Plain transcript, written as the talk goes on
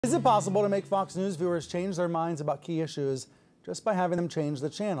Is it possible to make Fox News viewers change their minds about key issues just by having them change the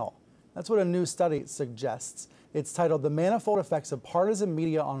channel? That's what a new study suggests. It's titled "The Manifold Effects of Partisan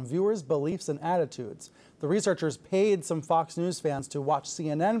Media on Viewers' Beliefs and Attitudes." The researchers paid some Fox News fans to watch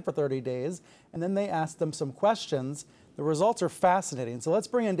CNN for 30 days, and then they asked them some questions. The results are fascinating. So let's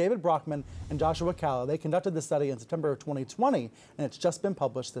bring in David Broockman and Joshua Kalla. They conducted the study in September of 2020, and it's just been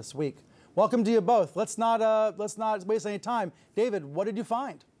published this week. Welcome to you both. Let's not waste any time. David, what did you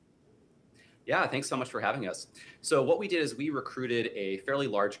find? Yeah, thanks so much for having us. So what we did is we recruited a fairly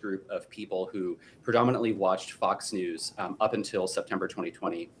large group of people who predominantly watched Fox News up until September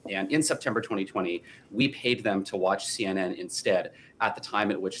 2020. And in September 2020, we paid them to watch CNN instead at the time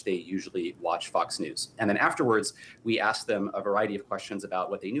at which they usually watch Fox News. And then afterwards, we asked them a variety of questions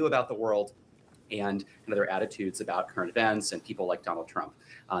about what they knew about the world and their attitudes about current events and people like Donald Trump.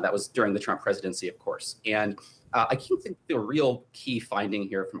 That was during the Trump presidency, of course. And I think the real key finding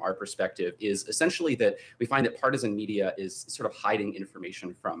here from our perspective is essentially that we find that partisan media is sort of hiding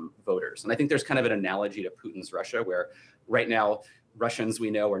information from voters. And I think there's kind of an analogy to Putin's Russia, where right now, Russians we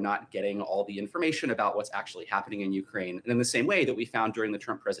know are not getting all the information about what's actually happening in Ukraine. And in the same way that we found during the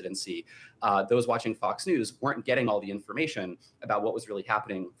Trump presidency, those watching Fox News weren't getting all the information about what was really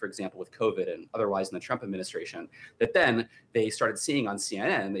happening, for example, with COVID and otherwise in the Trump administration, that then they started seeing on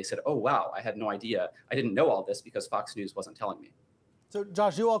CNN and they said, oh, wow, I had no idea. I didn't know all this because Fox News wasn't telling me. So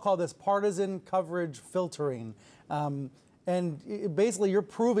Josh, you all call this partisan coverage filtering. And basically you're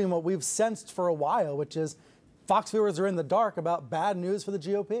proving what we've sensed for a while, which is Fox viewers are in the dark about bad news for the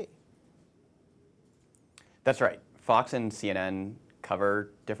GOP. That's right. Fox and CNN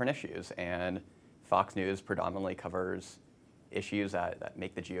cover different issues, and Fox News predominantly covers issues that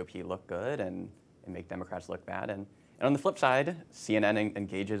make the GOP look good and make Democrats look bad. And on the flip side, CNN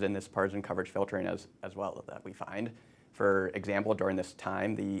engages in this partisan coverage filtering as well that we find. For example, during this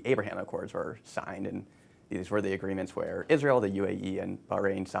time, the Abraham Accords were signed, and these were the agreements where Israel, the UAE, and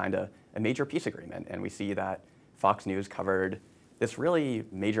Bahrain signed a major peace agreement. And we see that Fox News covered this really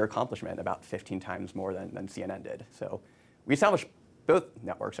major accomplishment about 15 times more than CNN did. So we established both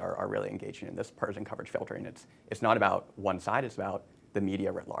networks are really engaging in this partisan coverage filtering. It's not about one side, it's about the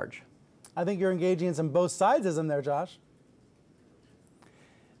media writ large. I think you're engaging in some both sidesism there, Josh.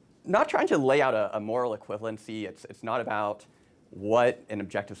 Not trying to lay out a moral equivalency. It's not about what an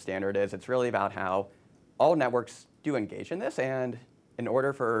objective standard is. It's really about how all networks do engage in this, and in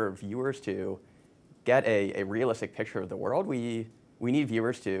order for viewers to get a realistic picture of the world, we need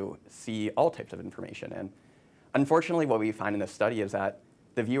viewers to see all types of information. And unfortunately, what we find in this study is that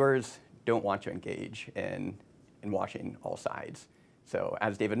the viewers don't want to engage in watching all sides. So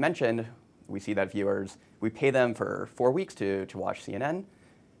as David mentioned, we see that viewers, we pay them for 4 weeks to watch CNN,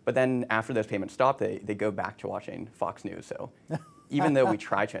 but then after those payments stop, they go back to watching Fox News. So even though we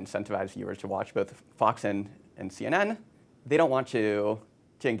try to incentivize viewers to watch both Fox and CNN, they don't want to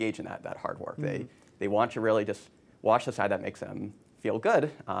engage in that hard work. Mm-hmm. They want to really just watch the side that makes them feel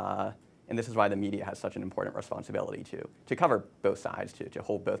good. And this is why the media has such an important responsibility to cover both sides, to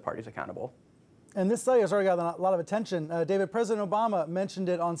hold both parties accountable. And this study has already got a lot of attention. David, President Obama mentioned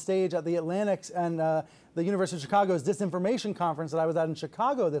it on stage at the Atlantic and the University of Chicago's Disinformation Conference that I was at in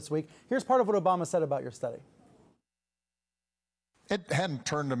Chicago this week. Here's part of what Obama said about your study. It hadn't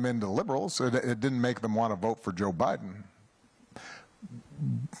turned them into liberals. It didn't make them want to vote for Joe Biden.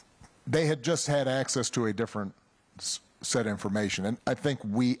 They had just had access to a different set of information. And I think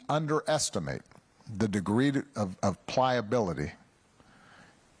we underestimate the degree of pliability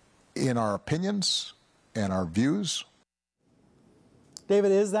in our opinions and our views.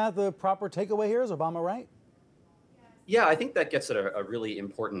 David, is that the proper takeaway here? Is Obama right? Yeah, I think that gets at a really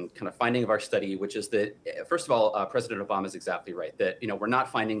important kind of finding of our study, which is that, first of all, President Obama is exactly right, that we're not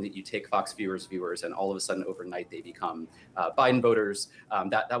finding that you take Fox viewers, and all of a sudden overnight they become Biden voters.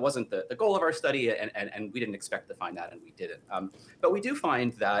 That wasn't the goal of our study, and we didn't expect to find that, and we didn't. But we do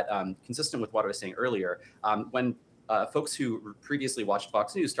find that, consistent with what I was saying earlier, when folks who previously watched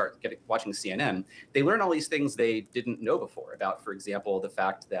Fox News start watching CNN, they learn all these things they didn't know before about, for example, the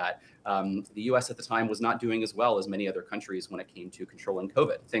fact that the US at the time was not doing as well as many other countries when it came to controlling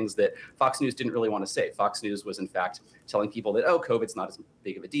COVID, things that Fox News didn't really want to say. Fox News was, in fact, telling people that, oh, COVID's not as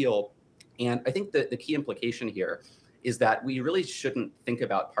big of a deal. And I think that the key implication here is that we really shouldn't think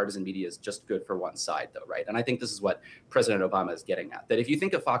about partisan media as just good for one side, though, right? And I think this is what President Obama is getting at, that if you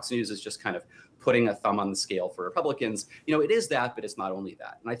think of Fox News as just kind of putting a thumb on the scale for Republicans. It is that, but it's not only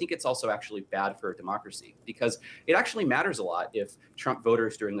that. And I think it's also actually bad for democracy, because it actually matters a lot if Trump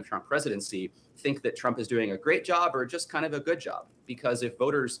voters during the Trump presidency think that Trump is doing a great job or just kind of a good job. Because if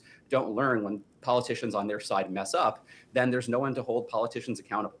voters don't learn when politicians on their side mess up, then there's no one to hold politicians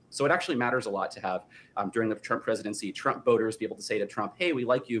accountable. So it actually matters a lot to have, during the Trump presidency, Trump voters be able to say to Trump, hey, we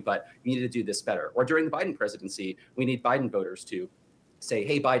like you, but you need to do this better. Or during the Biden presidency, we need Biden voters to say,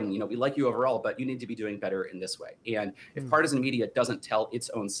 hey, Biden, we like you overall, but you need to be doing better in this way. And if partisan media doesn't tell its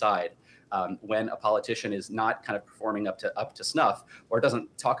own side when a politician is not kind of performing up to snuff or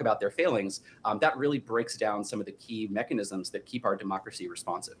doesn't talk about their failings, that really breaks down some of the key mechanisms that keep our democracy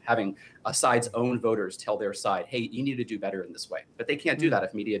responsive. Having a side's own voters tell their side, hey, you need to do better in this way. But they can't do that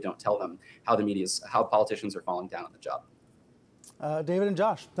if media don't tell them how politicians are falling down on the job. David and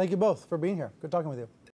Josh, thank you both for being here. Good talking with you.